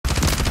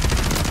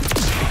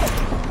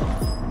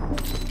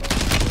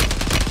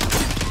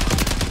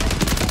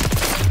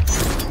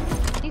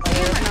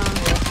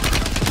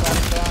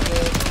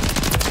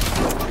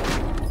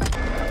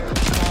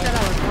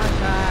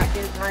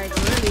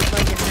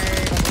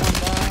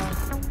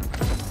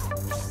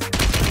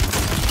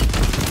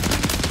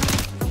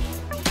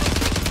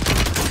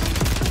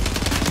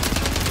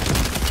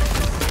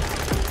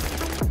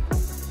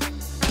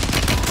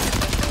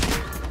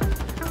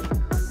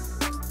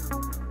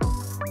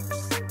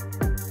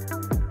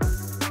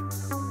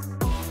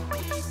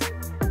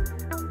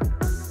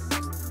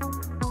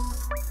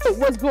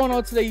What's going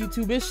on today,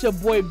 YouTube? It's your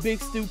boy Big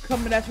Stu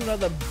coming at you with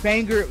another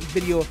banger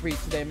video for you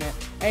today, man.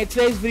 And in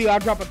today's video, I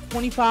drop a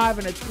 25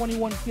 and a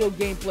 21 kill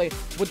gameplay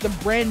with the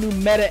brand new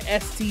meta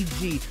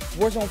STG.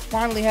 Warzone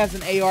finally has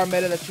an AR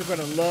meta that you're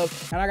gonna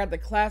love, and I got the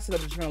class that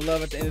you're gonna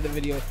love at the end of the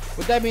video.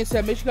 With that being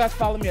said, make sure you guys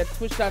follow me at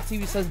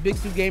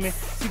twitch.tv/Bigstugaming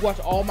so you can watch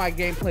all my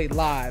gameplay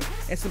live,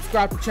 and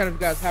subscribe to the channel if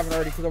you guys haven't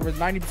already, because over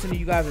 90% of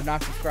you guys are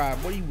not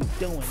subscribed. What are you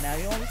doing now?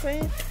 You know what I'm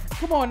saying?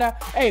 Come on now.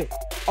 Hey,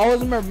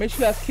 always remember, make sure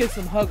you guys kiss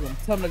them, hug them,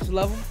 tell them that you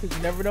love them, because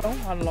you never know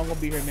how long I'll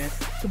be here, man.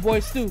 It's your boy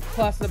Stu,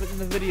 class up in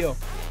the video.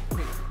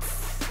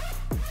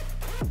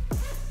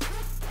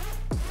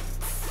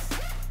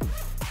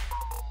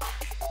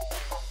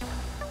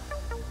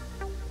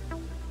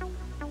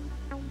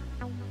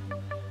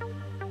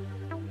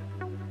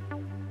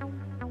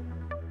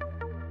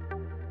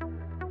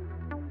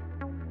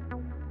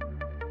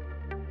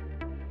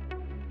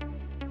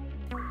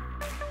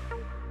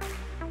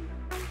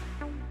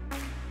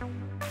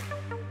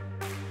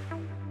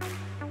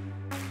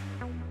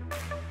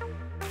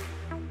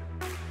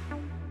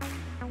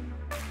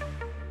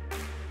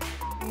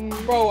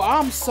 Bro,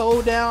 I'm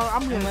so down.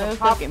 I'm getting some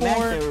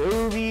popcorn.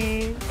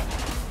 Ruby.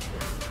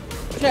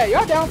 Yeah,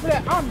 y'all down for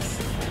that? I'm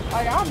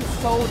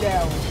so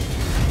down.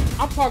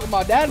 I'm talking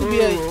about that'd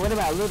be a. What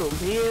about Little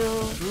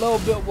Bill? Little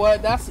bit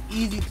what? That's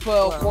easy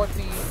 12,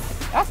 14.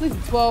 That's at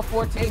least 12,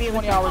 14, maybe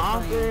 20 hours.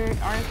 Offered,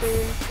 aren't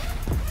they?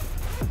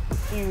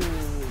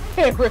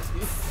 Hey, Risky.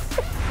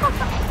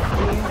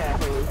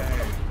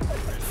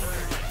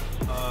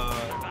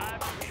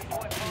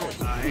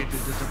 I hate to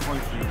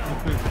disappoint you.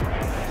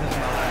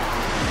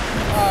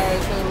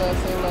 Alright, say less,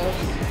 say less.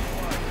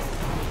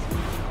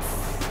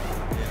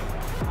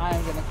 I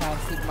am gonna kind of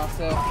sleep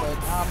myself, but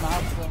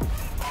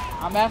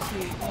I'm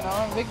actually, you know,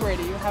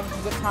 invigorated. You're having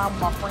a good time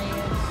with my friends.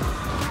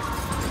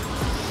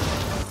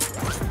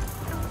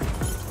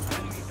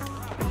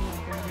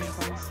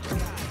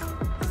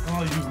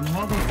 Oh, you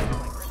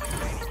motherfucker.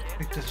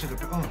 Pick that shit up.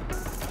 Oh.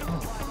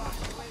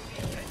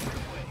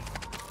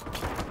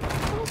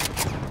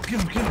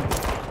 Get him.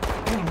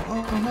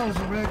 Oh no, it's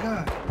a red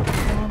guy.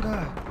 Wrong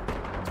guy.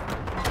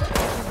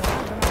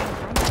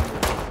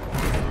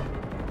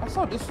 That's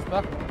so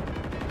disrespectful.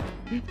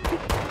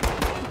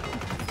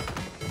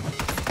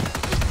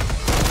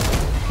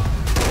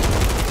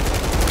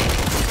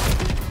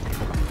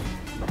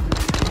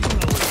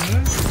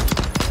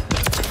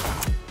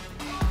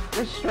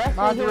 It's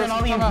stressful doing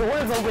all these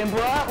doors open,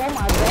 bro. Oh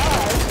my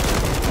god.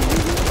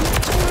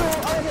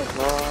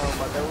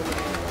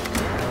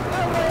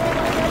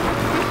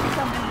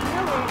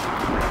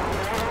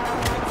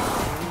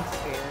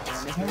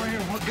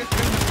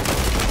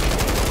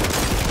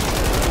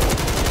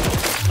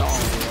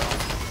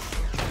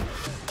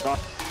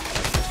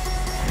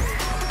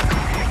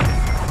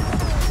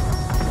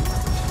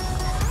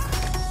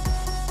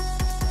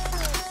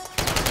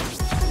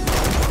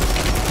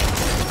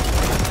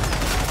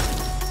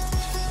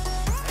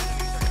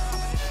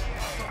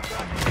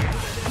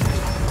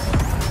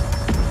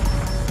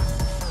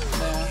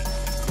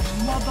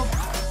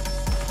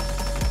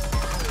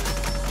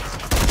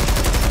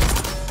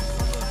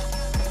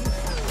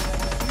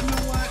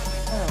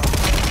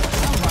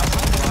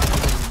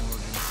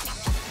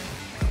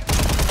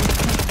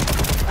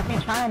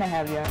 Trying to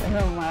have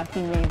my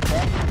teammates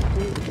back,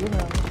 you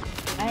know.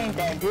 I ain't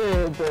that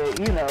good, but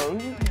you know,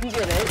 you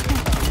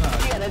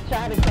gotta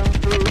try to come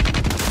through.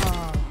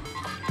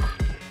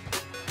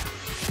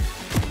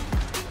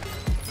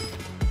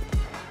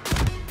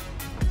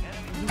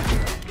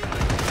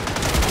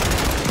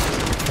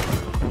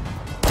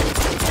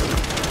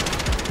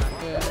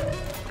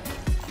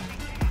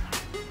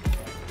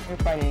 They're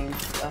fighting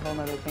a whole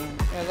nother team.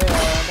 Yeah, they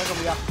are. They're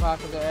gonna be off the back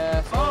of their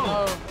ass. Oh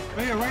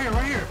no.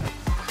 Right here.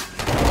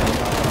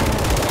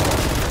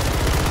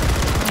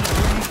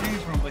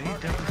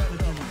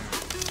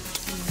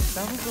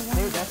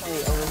 They're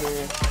definitely over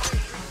here.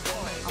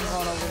 I'm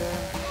going over there.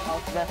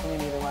 I'll definitely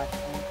need to watch them.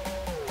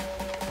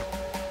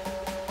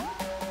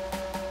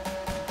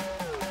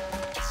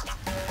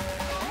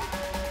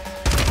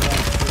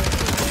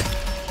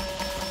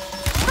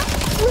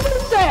 What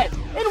is that?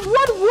 In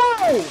what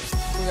world?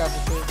 We got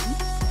this shit.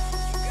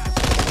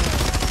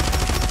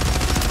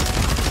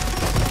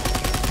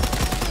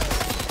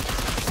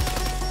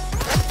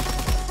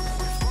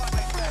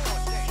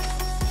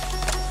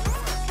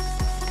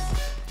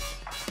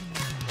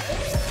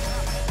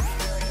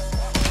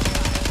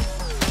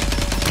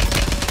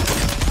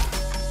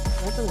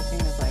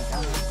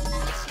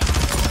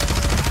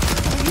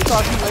 You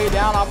thought you laid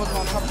down, I was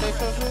gonna come take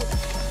your shit?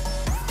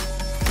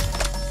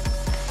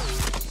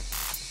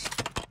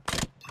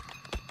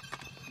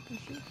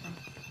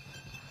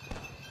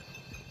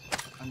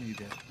 I need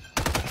that.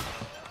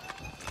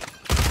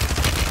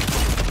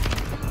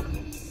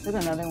 There's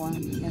another one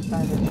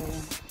inside the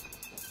area.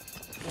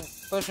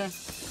 Pushing.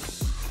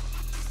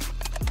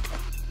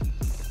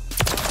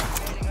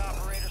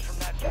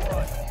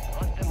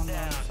 One on the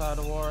side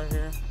of the wall right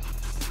here.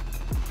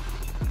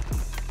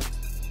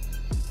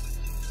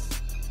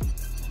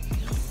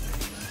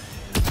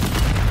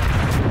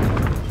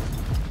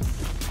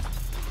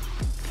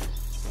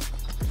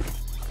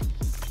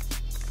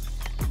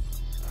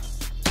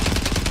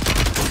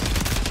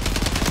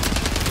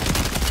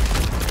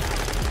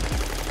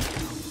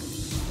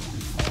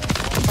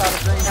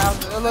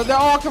 greenhouse. They're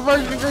all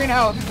converging to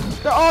greenhouse.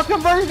 They're all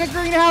converging to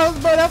greenhouse,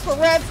 bro. That's what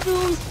rats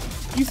do.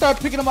 You start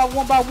picking them up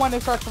one by one, they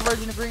start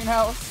converging to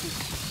greenhouse.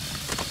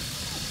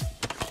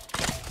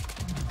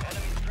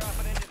 Enemies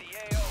dropping into the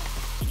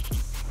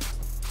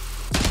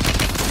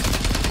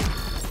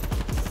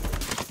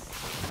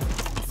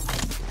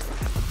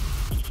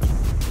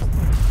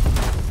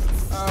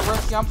AO.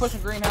 Rusty, I'm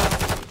pushing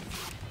greenhouse.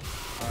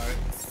 Alright.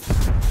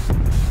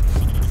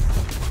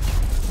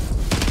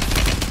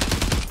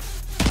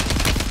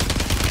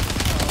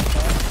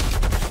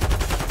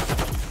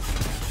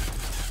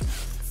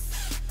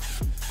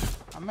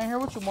 I'm in here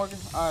with you, Morgan.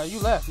 You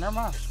left. Never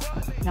mind.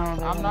 No,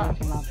 I'm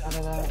not. Out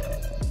of that.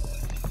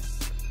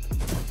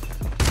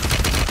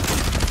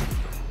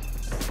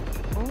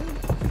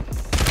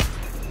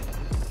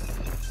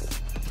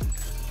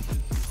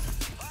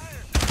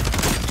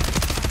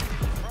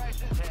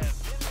 Prices have been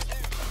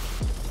reduced.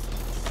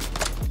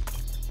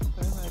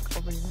 They're like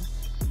over here.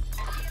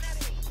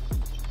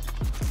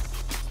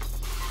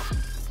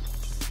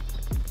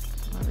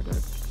 Very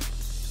good.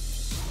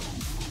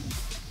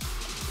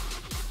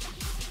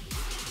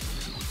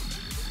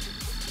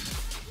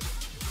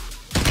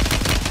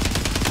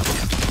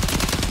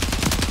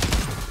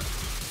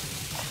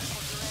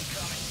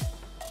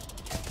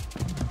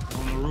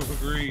 On the roof of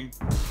green.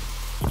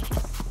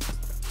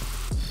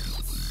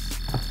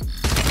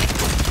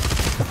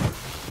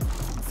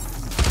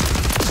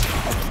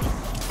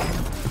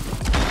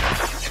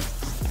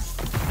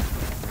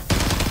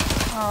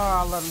 Oh,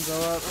 I let him go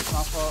up. That's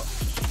my fault.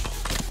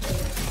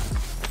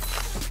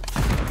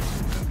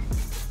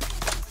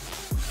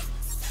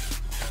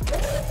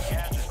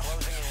 Gas is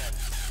closing in.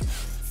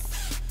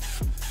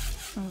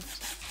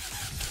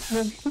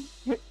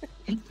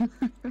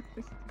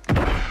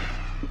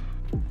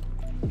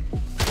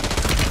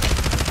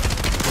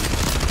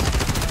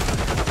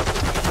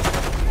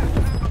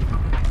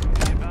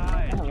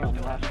 Advise, you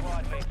still have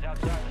squad mates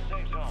outside the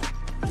safe zone.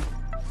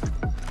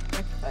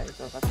 Fire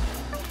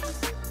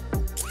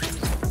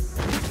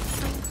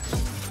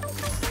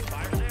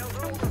sales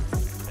over.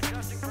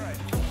 Adjusting price.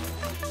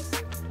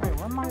 Wait,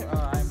 where am I? I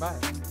ain't by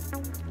it.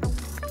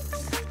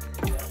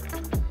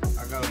 I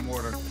got a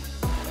mortar.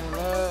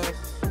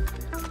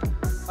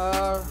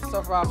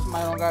 Stuff rob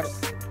somebody don't got it.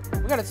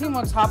 We got a team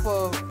on top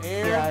of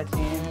air. Yeah, I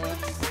see.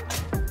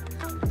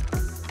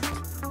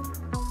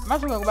 I'm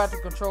actually gonna go back to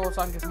control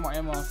so I can get some more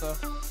ammo and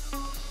stuff.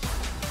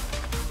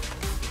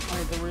 I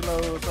need to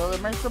reload. So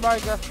make sure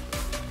everybody got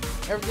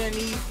everything they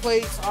need,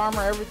 plates,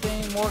 armor,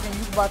 everything. Morgan,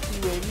 you can buy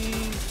 2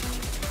 UAVs.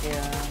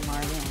 Yeah, I'm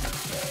already on.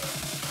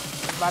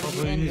 About to Also, be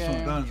you in need some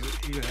game. guns.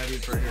 You can have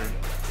these right here.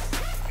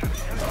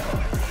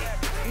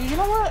 You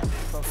know what?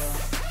 Okay.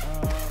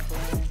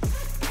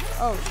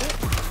 Oh shit.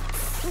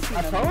 I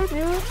told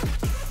you.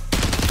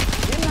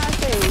 Didn't I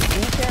say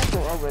be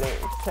careful over there?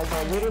 Because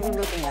I'm literally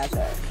looking at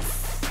that.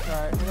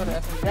 Alright, we got an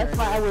STG. That's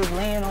why I was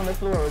laying on the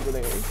floor over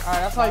there. Alright,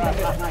 that's how you can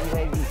get. My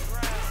UAV.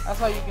 That's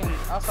how you can.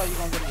 That's how you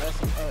gonna get the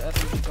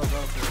STG to go to.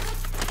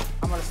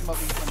 I'm gonna smoke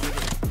you from it.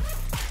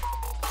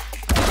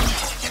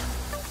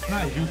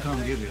 Not you come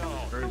get it.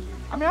 It's crazy.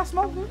 I mean, I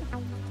smoked it.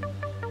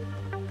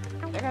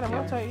 They gotta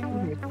rotate, you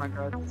know. Oh my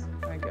god.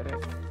 I get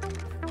it.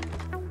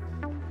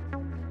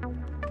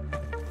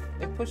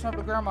 They pushing up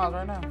the grandmas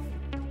right now.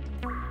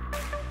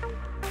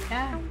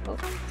 Yeah. Oh.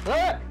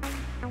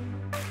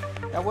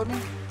 Y'all with me?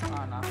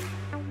 Oh no.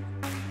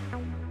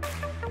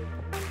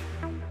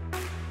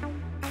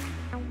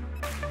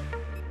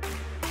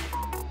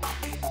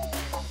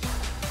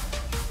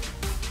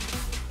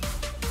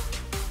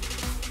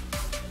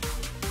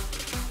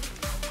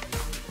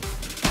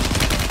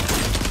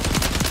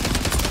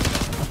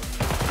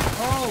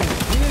 Oh,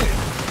 shit.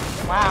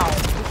 Wow.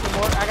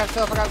 I got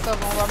stuff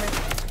on by me.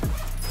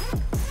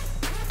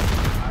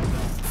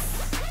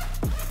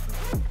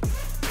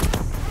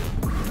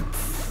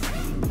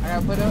 I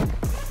gotta put up.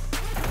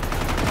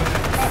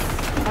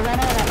 I ran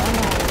out of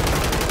ammo.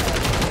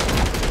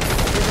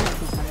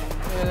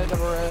 Yeah, they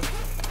double red.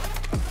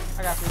 I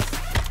got you.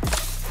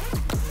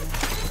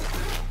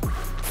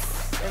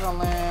 They're gonna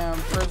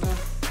land prison.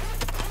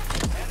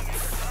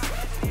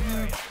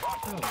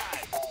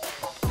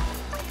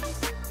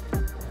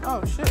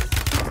 Oh shit.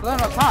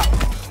 Land on top.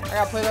 I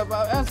gotta play up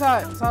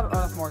inside. Oh,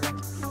 that's Morgan.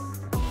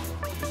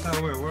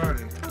 Inside where? Where are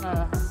they?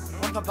 No.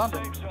 Once I'm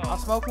done, I'll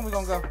smoke him. We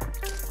gonna go.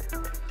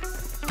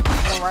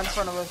 Going right in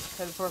front of us,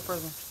 headed towards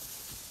prison.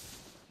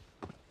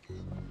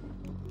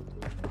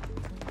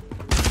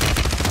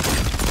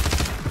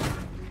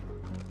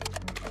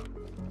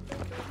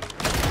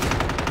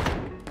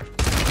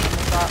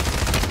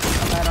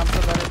 I'm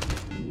still better.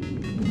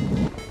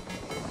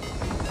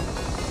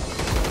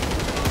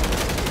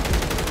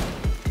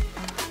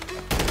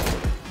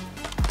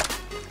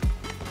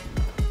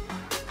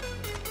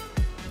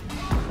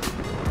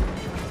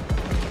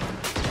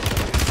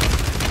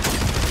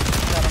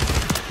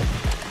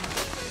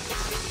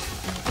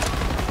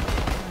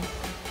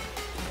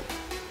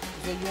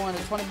 You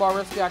wanted a 20 bar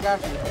risky, I got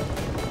you. You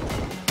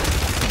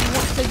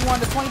said you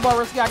wanted a 20 bar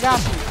risky, I got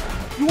you.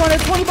 You wanted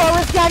a 20 bar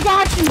risky, I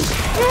got you.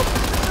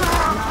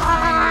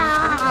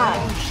 Oh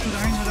shoot, I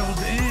didn't know that was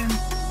the end.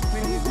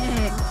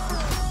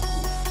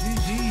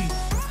 GG.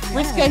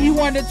 Risque, he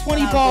wanted the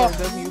 20 ball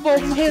for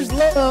his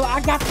love. I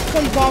got the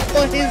 20 ball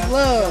for his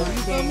love.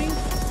 You feel me?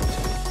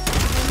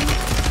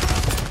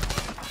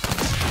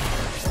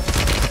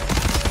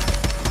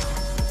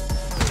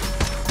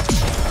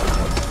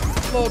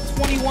 Little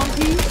 21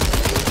 piece.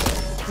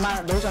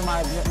 Those are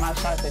my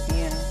shots at the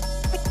end.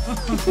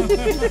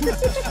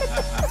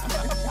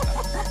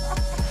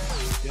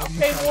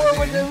 Okay, more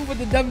with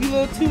the W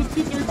little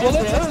 2-3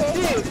 bullets.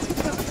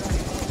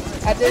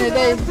 At the end of the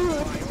day,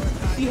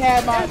 she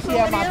had my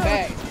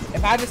back.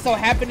 If I just so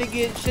happen to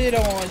get shit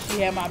on,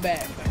 she had my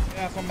back.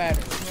 That's what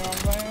matters. You know what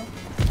I'm saying?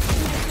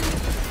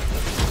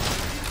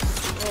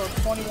 Little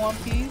 21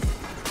 piece.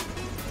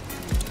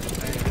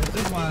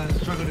 This is why I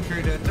struggled to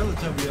carry that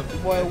Teletubby up.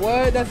 Boy,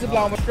 what? That's the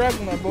block was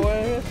struggling, boy.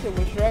 That shit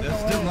was struggling.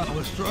 That's the block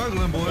was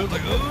struggling, boy. It was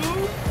like,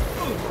 ooh.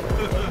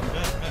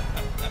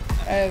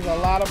 There's a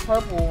lot of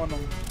purple on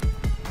them.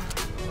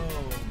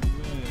 Oh,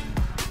 man.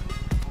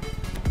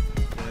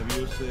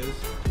 W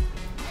assist.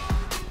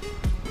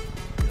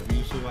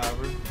 W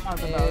survivor.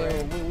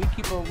 Yeah, we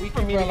keep her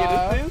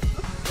alive.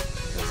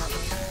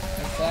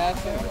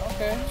 Assassin,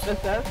 okay.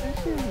 Assassin,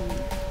 shoot.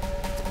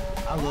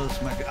 I love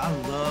smacking. I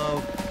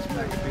love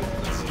smacking people.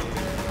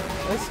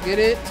 Let's get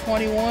it.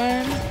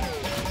 21.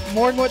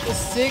 Morgan with the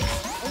 6.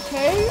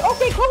 Okay.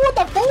 Okay, come with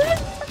the 4.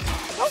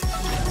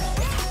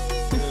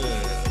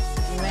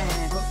 Man.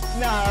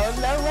 No,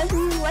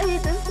 why you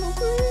think so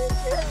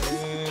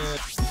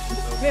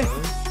quick?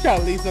 Try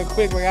to leave so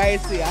quick, like I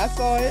ain't see. I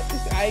saw it.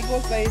 I ain't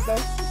gonna say it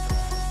though.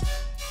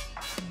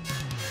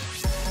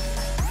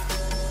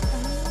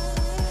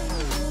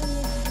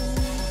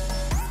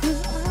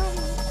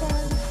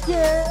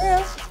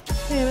 Yeah.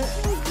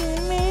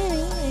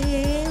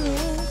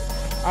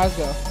 Let's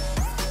go.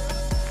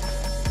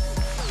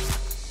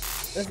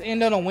 Let's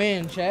end on a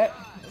win, chat.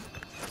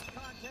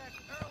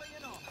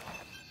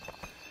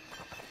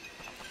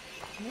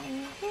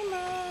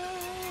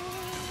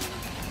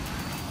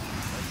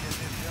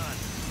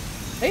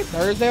 Hey,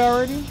 Thursday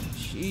already?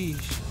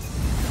 Sheesh.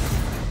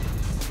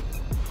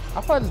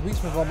 I thought this week's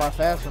been going by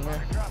faster, man.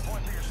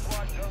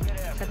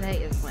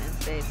 Today is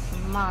Wednesday.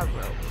 Tomorrow is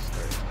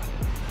Thursday.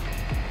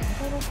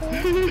 Oh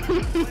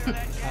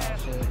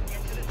shit.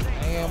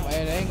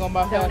 It ain't going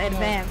by fast. Don't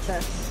advance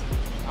us.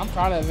 I'm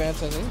trying to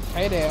advance us. It's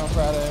payday on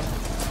Friday.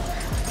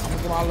 I'm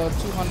gonna get my little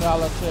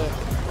 $200 check.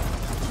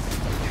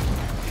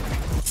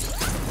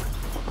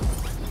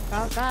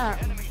 How's that?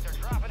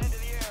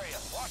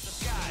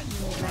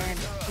 Oh man,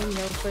 you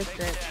know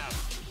footsteps.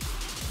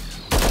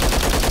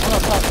 I'm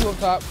up top, 2 up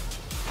top.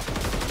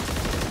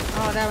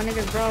 Oh, that one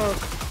nigga's broke.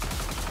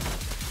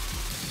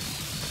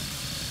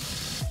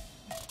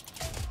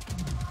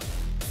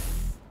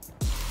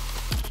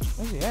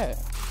 Where's he at?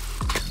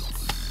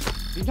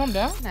 He jumped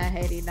down? I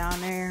hate he down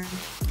there.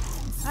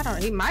 I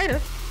don't. He might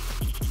have.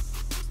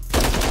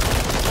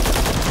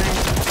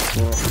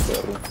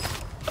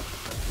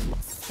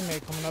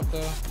 Teammate coming up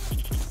though.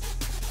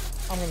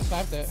 I'm gonna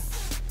snipe that.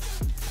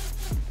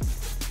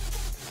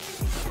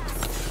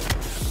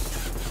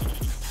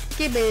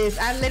 Skibbies,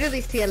 I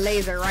literally see a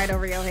laser right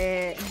over your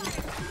head.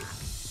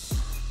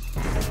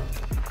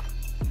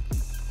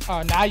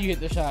 Oh, now you hit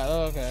the shot.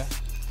 Oh, okay.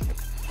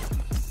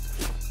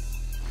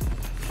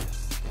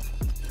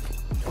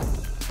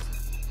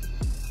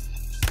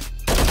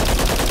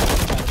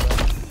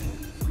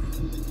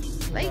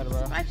 Late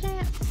by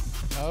chance?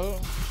 No.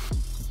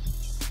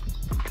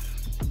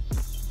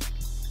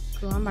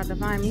 Cool, I'm about to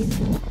find me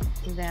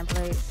some damn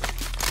plates.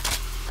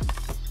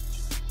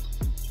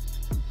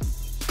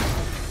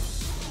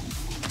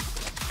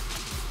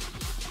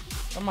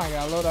 Somebody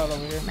got a loadout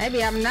over here.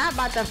 Maybe I'm not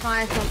about to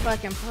find some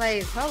fucking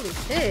plates. Holy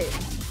shit.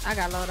 I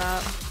got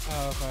loadout.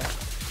 Oh, okay.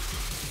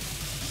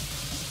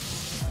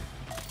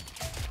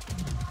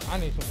 I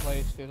need some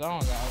plates because I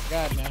don't got a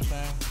goddamn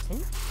thing.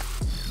 Ooh.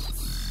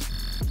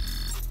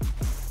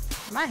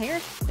 Am I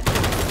here?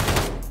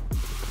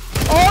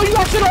 Oh, you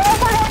got shit on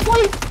my head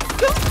plates!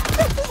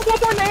 One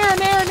more in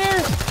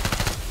there.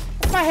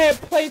 My head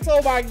plates,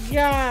 oh my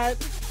god.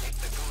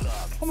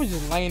 I'm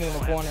just laying in the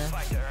corner.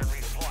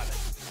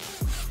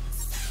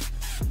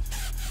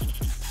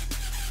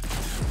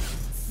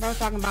 Bro,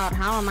 talking about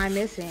how am I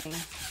missing?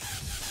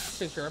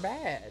 Cause you're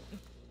bad.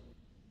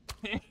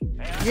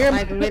 You're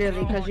like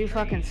literally because you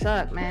fucking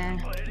suck, man.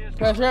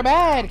 Cause you're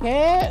bad,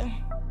 kid.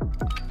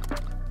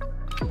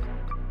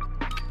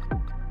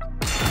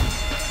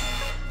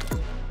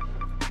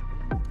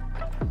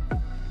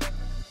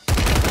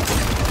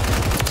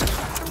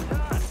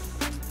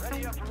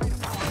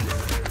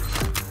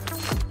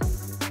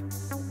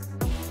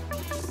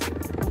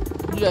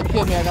 You just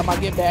killed me, I got my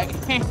get back.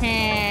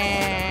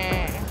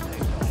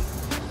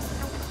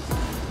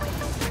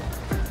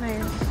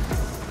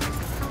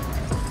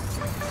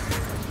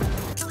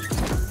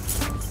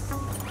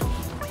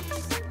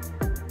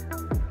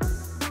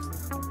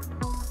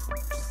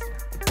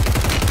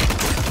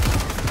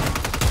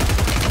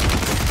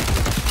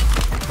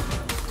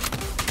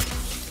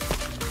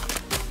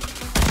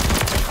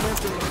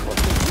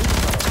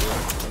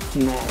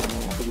 No,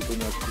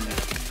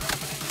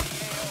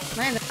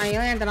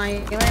 landed on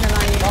you.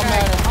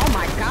 Oh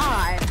my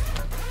god.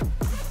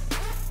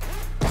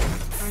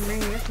 I mean,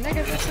 this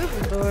nigga's a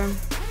superstar.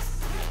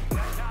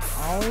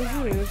 Always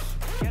is.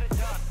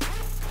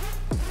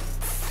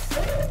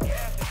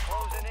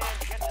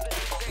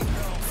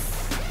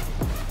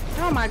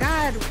 Oh my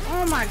god.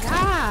 Oh my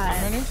god.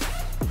 How many?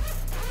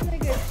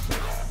 Nigga,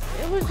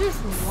 it was just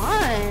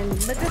one.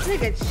 But this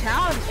nigga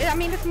challenged. I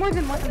mean, it's more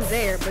than one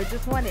there, but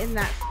just one in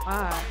that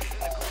spot.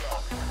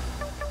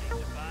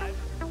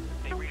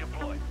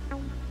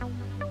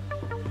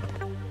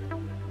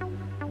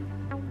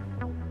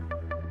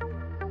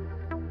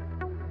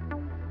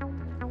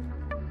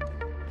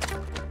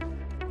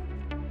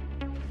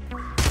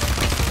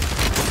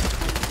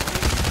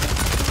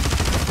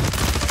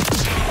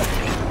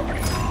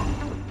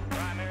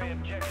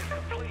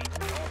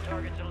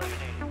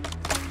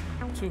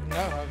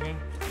 No, again.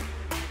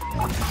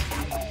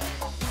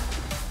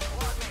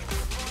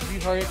 You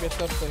hurry up, get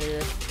stuff to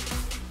here.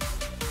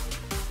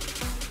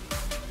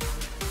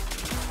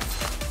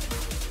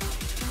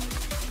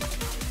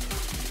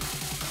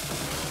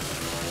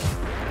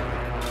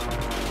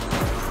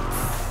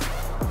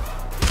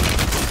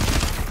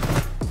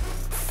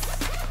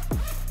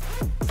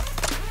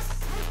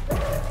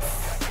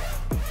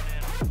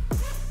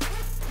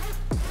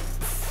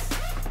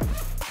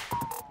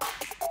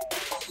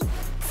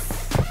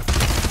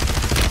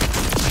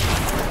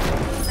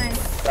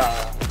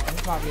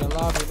 This might be a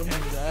lobby, but I'm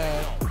gonna need to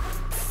add.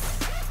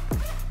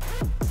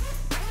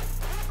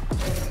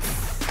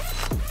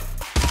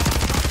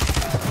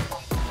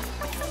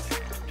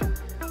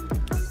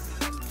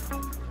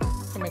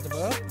 Come at the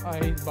butt? Oh,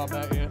 he's bought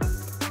back here.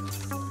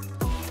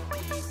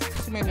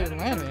 He made his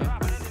landing.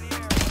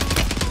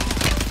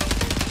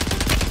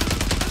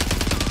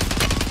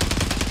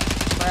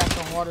 Crash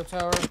on water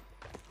tower.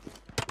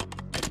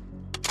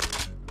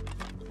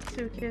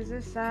 2 kids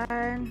this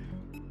side.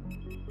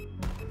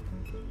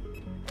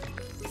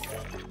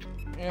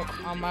 Yep,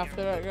 I'm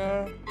after that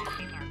guy.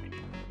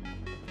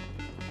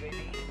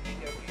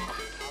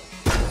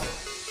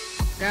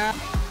 Yeah.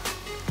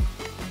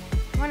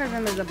 One of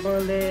them is a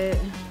bullet.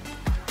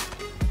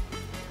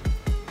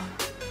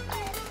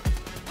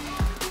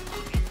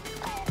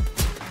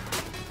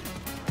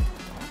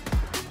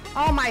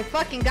 Oh my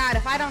fucking god,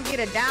 if I don't get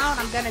it down,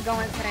 I'm gonna go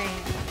insane.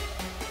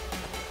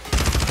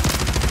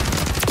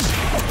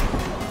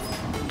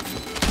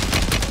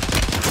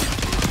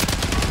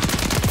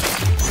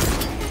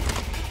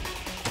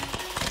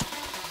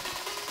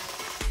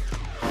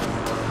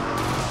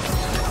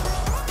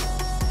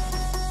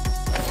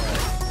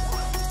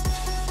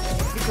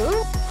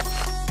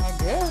 I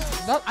guess.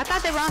 I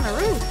thought they were on the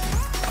roof.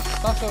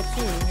 Thought so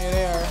too. Yeah,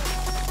 they are.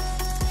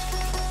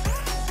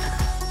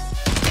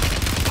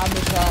 I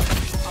missed out.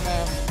 I'm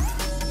out.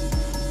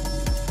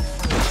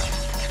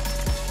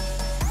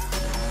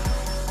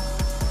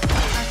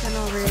 Nothing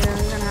over here.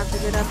 You're gonna have to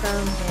get up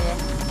them. Yeah.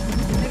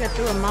 Nigga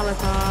threw a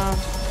Molotov.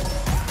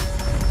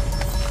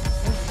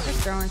 It's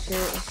throwing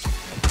shit.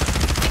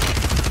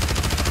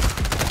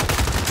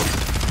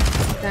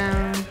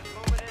 Down.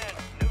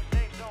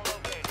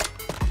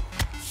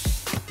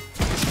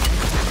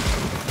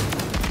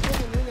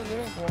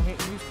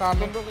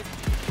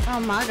 Oh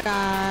my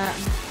god.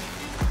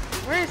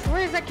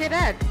 Where's that kid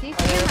at? He's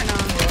here right now.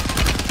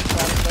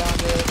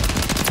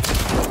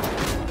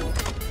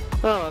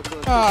 Oh,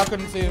 I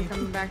couldn't see him.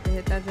 Coming back to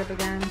hit that zip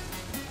again.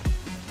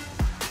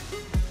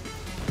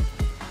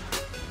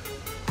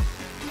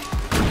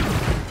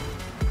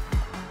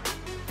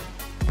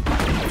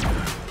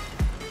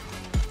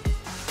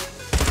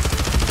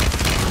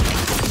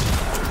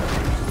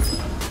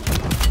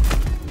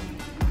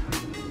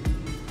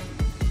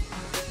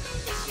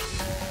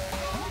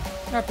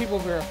 Got people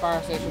over here at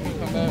fire station when you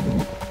come back.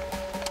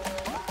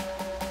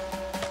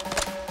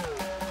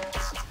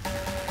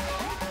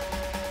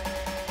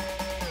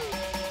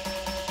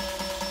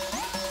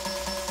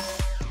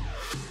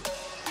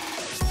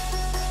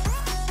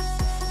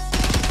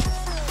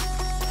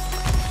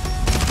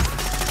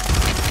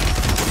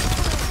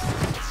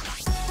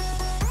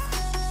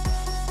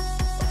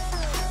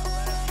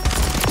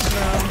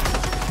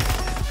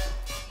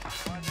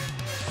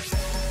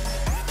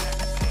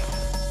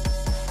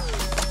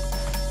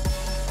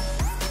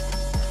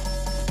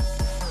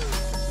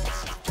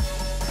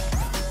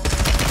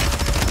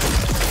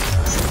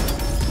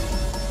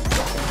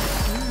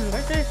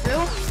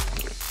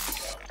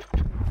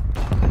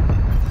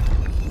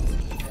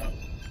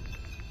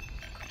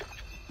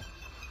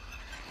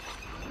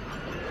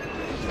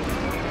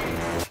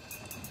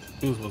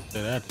 You was supposed to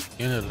say that at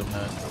the end of the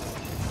match.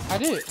 I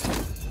did.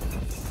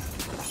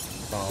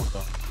 Oh,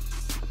 okay.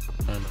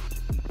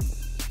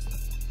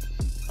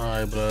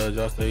 Alright, blood,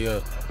 y'all stay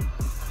up.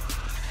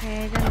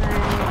 Hey, good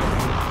night.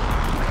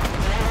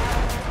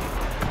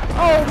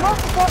 Oh,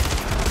 motherfucker.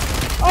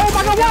 Oh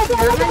my god,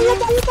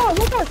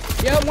 one down.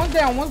 Yeah, one's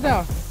down, one's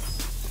down.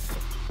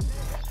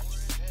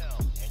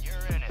 And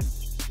you're in it.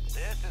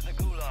 This is a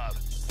gulag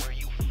where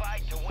you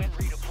fight to win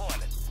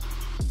redeployment.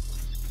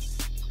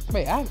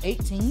 Wait, I have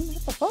 18?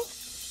 What the fuck?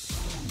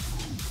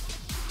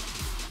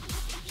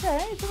 Shit, I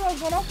ain't sure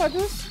what's going on with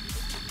this.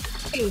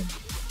 Hey.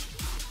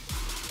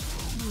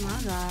 Oh my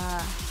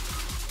god.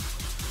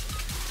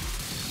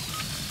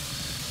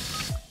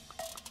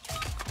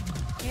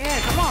 Yeah,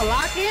 come on,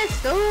 lock in,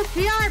 Stu.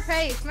 PR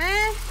pace,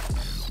 man.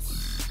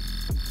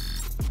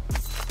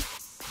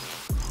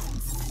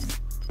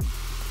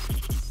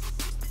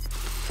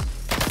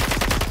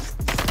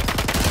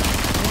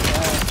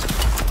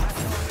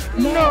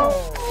 No!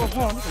 Oh,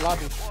 hold on, this is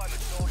lobby.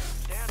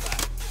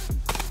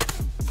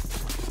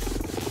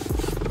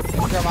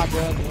 Grab my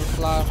gun and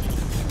fly.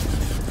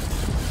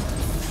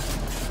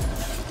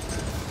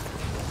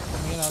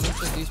 You know, this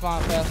shit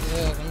despawn fast as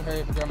hell. Let me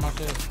hurry up and grab my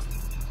shit.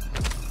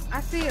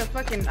 I see a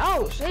fucking.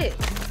 Oh, shit.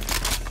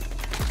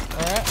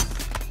 Alright.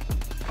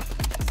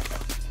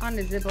 On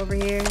the zip over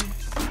here.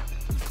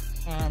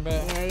 Alright,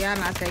 bet. Yeah, y'all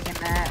not taking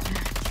that.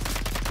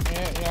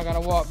 Yeah, y'all gotta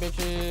walk,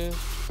 bitches.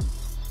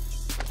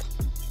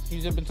 You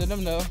zipping to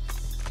them, though.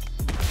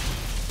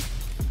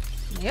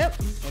 Yep.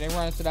 Yeah, they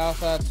running to the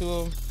outside, two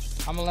of them.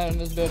 I'm gonna land in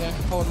this building,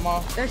 hold them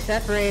off. They're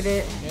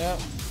separated. Yep.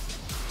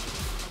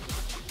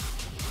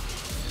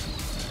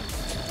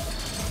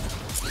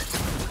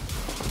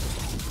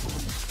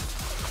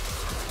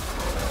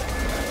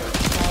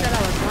 Said I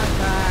was one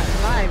shot.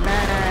 My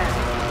bad.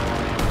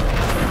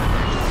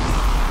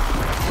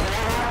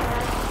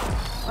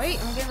 Wait,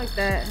 I'm getting like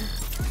that.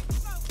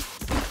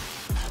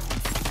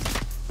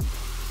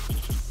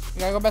 You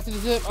gotta go back to the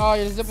zip. Oh,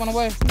 yeah, the zip went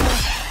away.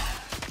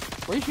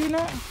 Where you shooting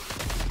at?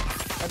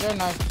 Right there,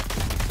 nice.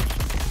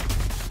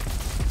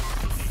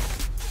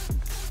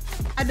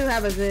 I do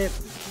have a zip.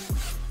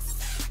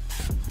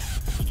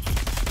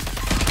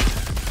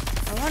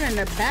 The one in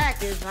the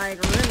back is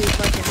like really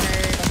fucking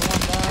hurt. Got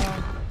one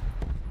down.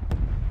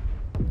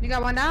 You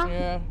got one down?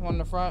 Yeah, one in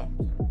the front.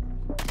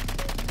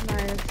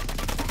 Nice.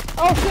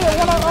 Oh shit,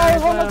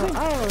 one on team.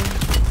 Oh.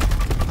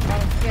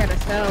 Yeah, the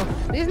cell.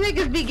 These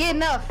niggas be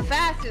getting up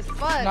fast as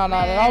fuck. No,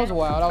 man. that was a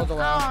while. That was a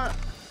while.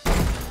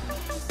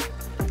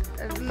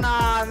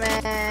 Nah,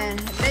 man.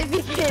 They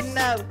be getting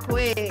up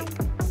quick.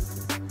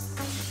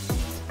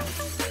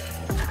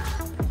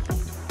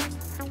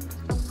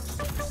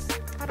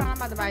 Hold on, I'm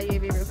about to buy a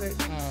UAV real quick.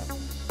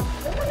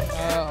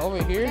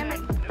 Over here? Damn it.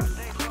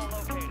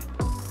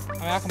 I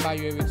mean, I can buy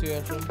UAV too,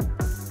 actually.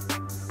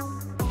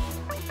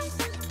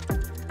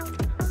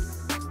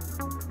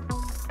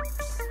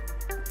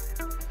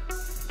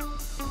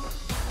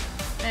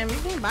 Man, we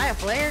can buy a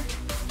flare.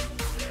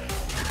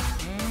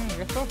 I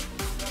guess so.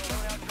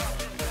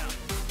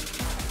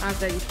 I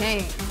said you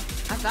can't.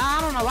 I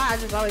don't know why, I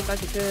just always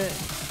thought you could.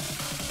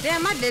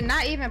 Damn, I did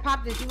not even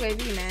pop this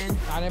UAV, man.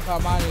 I didn't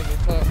pop mine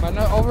either, but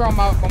no, over on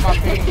my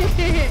ping.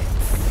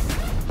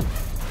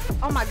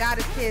 Oh my god,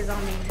 this kid's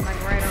on me,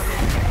 like right on me.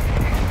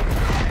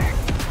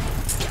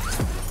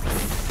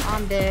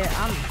 I'm dead.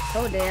 I'm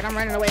so dead. I'm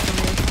running away from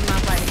this. I'm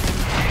not fighting him.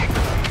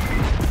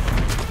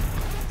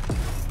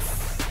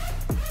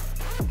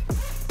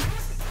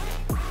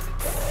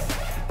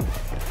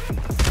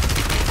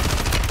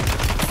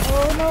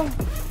 Oh no.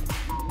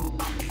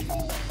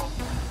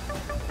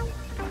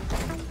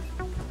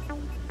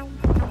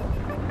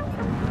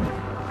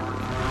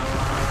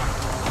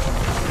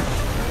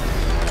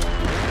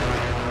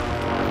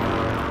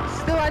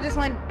 Still, I just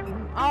went.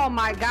 Oh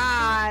my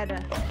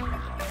god.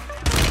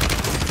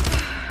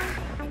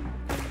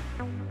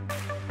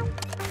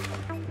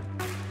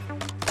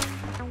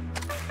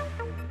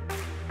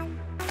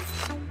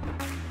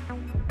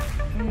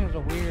 This is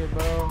weird,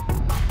 bro.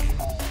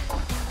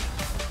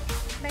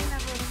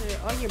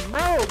 Oh, you're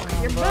broke.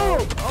 You're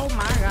broke. Oh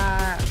my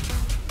god.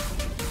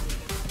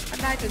 I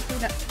died to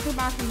two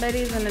Boston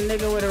Betties and a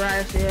nigga with a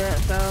riot shield,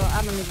 so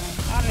I don't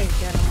even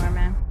care no more,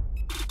 man.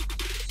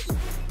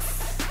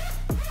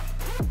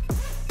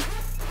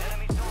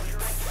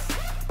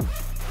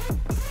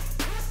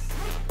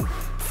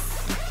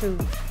 Two.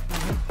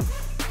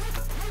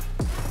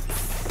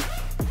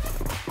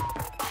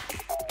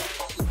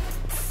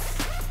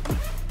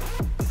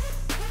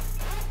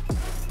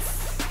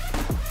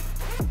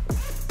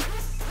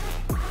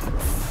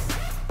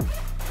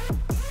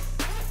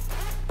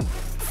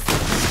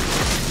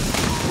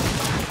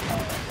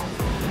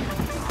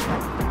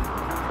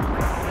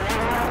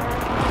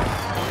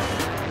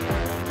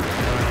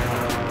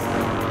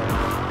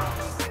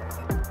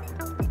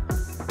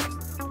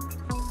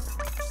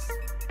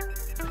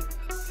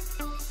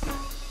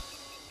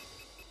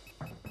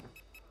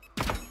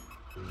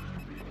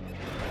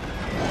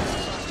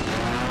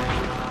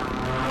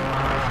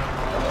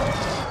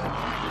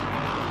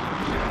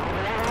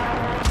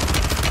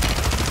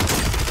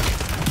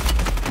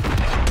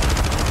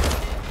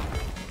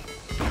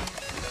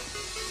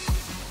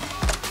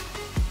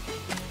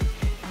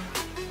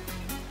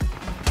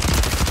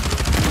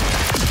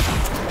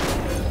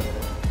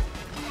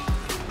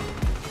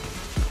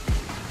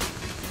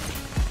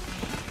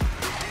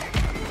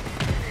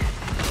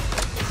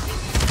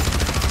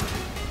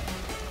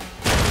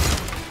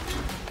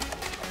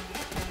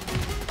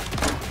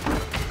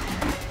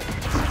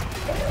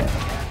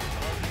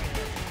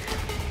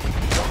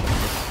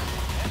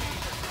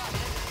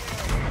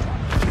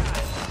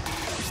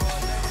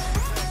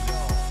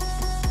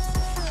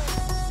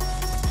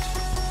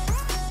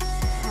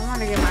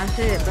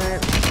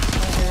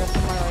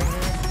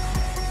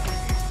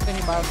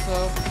 me by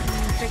itself.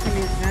 I'm picking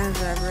these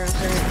guns up real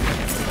quick.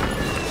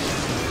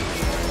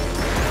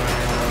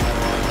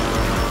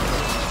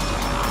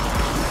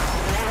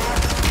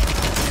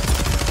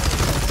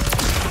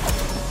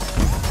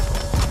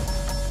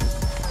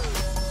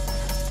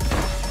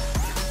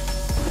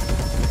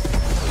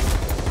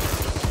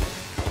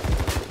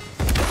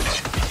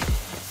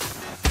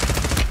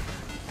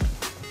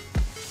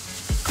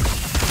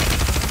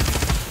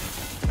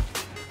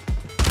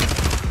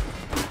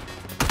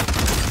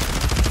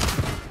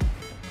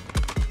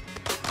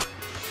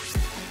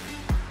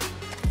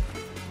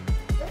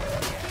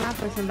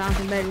 Put some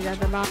bouncing babies at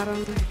the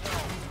bottom.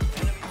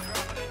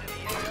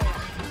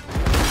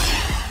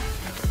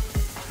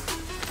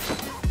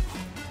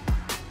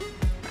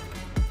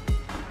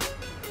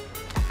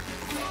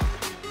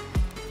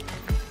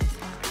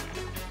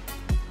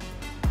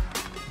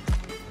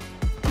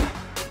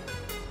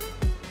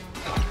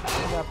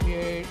 Got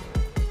P8.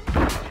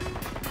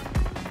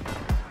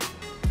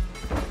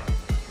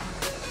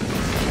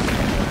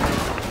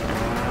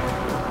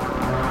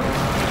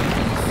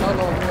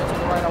 Solo over here to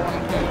the right, I want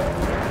to kill.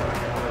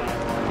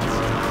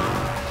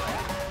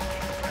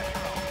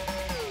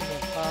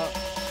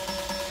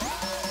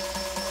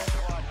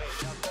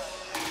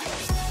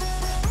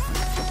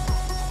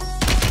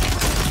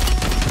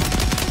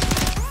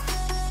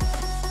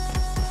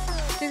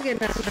 She's getting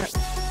messed up.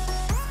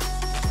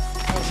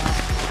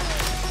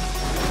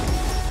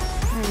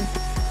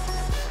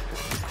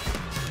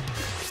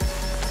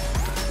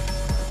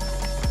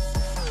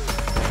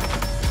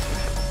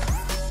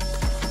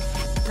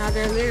 Now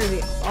they're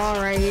literally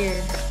all right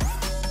here.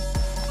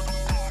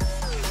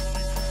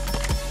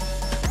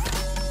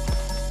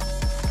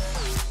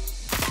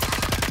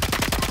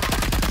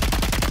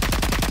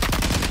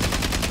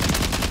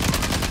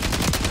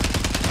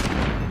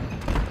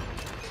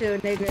 Chill,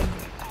 nigga.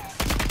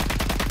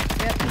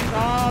 Yep, he's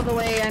all the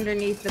way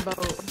underneath the boat.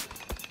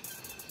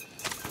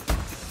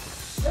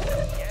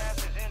 Gas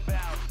is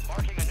inbound,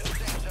 marking a new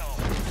safe zone.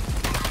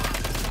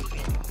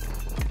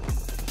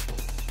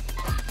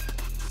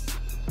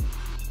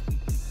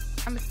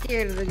 I'm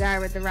scared of the guy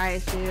with the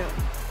riot shield.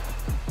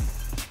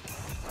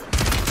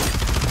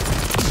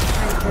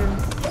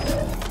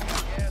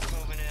 Gas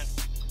moving in.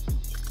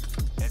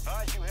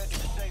 Advise you head to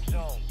the safe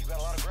zone. You got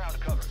a lot of ground to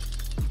cover.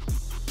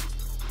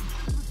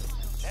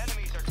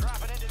 Enemies are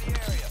dropping into the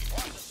area.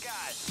 Watch the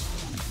skies.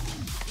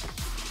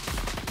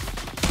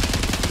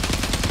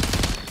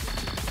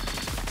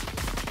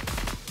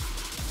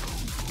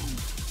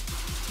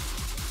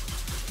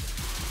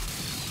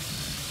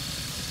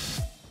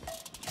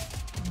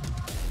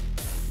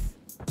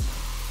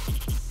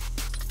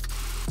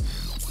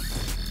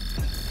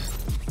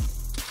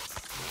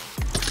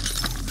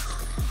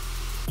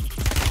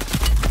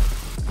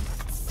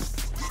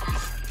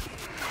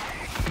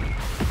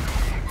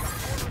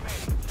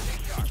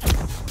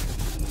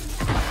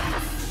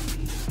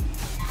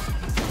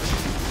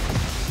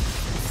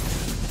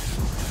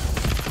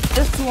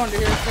 There's 200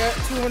 here, Fat.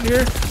 200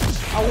 here.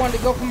 I wanted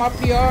to go for my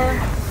PR.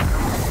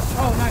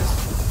 Oh, nice.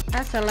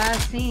 That's the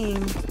last team.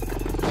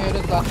 Yeah,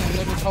 this last team.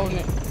 They're just holding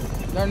it.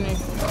 They're new.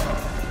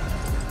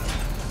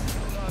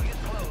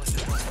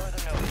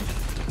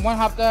 One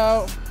hopped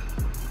out.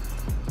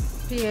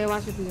 PA,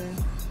 watch your PA.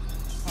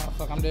 Oh,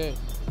 fuck, I'm dead.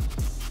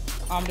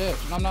 I'm dead.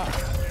 No, I'm not.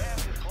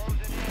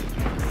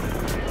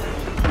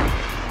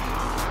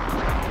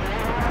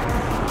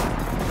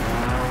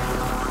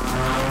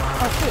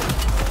 Oh, shit.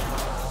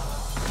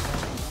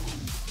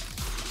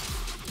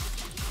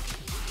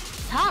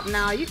 Top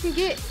now, you can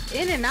get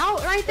in and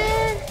out right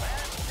there.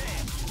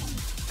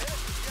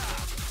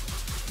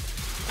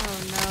 Oh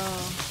no.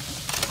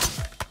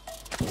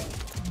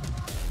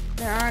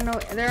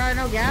 There are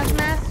no gas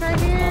masks right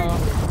here.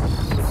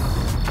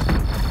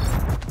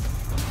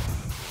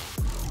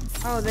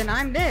 Oh, then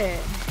I'm dead.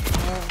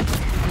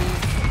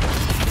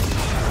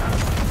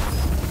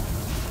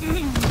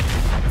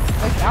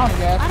 It's down the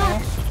gas,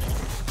 man.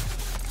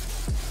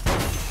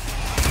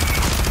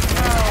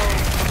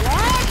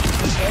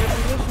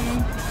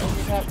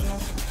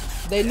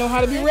 They know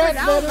how to be wrecked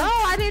better. No,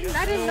 I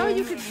didn't know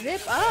you could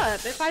zip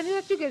up. If I knew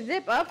that you could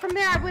zip up from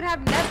there, I would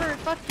have never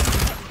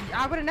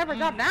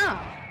dropped down.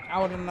 I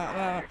would have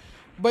not.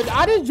 But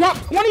I didn't drop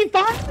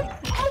 25.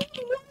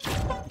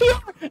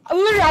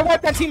 Literally, I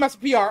wiped that team as a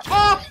PR.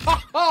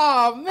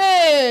 Oh,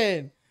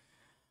 man.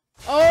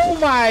 Oh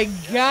my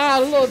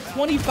god, a little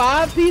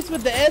 25 piece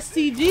with the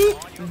STG.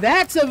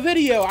 That's a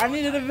video. I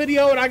needed a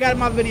video and I got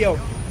my video.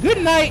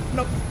 Good night.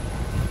 No.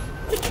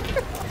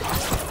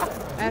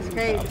 That's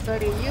crazy. So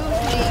they use me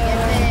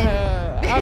and then